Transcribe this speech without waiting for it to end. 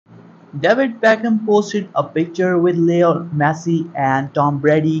David Beckham posted a picture with Lionel Messi and Tom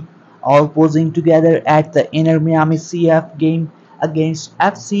Brady all posing together at the Inter Miami CF game against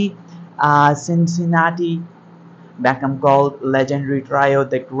FC Cincinnati. Beckham called legendary trio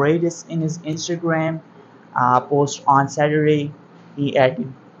the greatest in his Instagram post on Saturday. He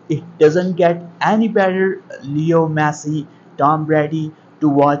added, "It doesn't get any better, Leo Messi, Tom Brady, to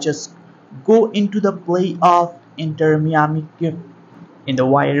watch us go into the playoff Inter Miami." In the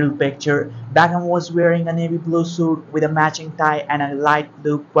viral picture, Beckham was wearing a navy blue suit with a matching tie and a light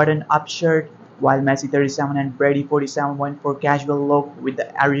blue button-up shirt, while Messi 37 and Brady 47 went for casual look with the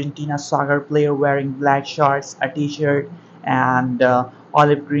Argentina soccer player wearing black shorts, a t-shirt, and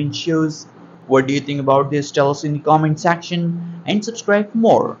olive green shoes. What do you think about this? Tell us in the comment section and subscribe for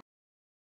more.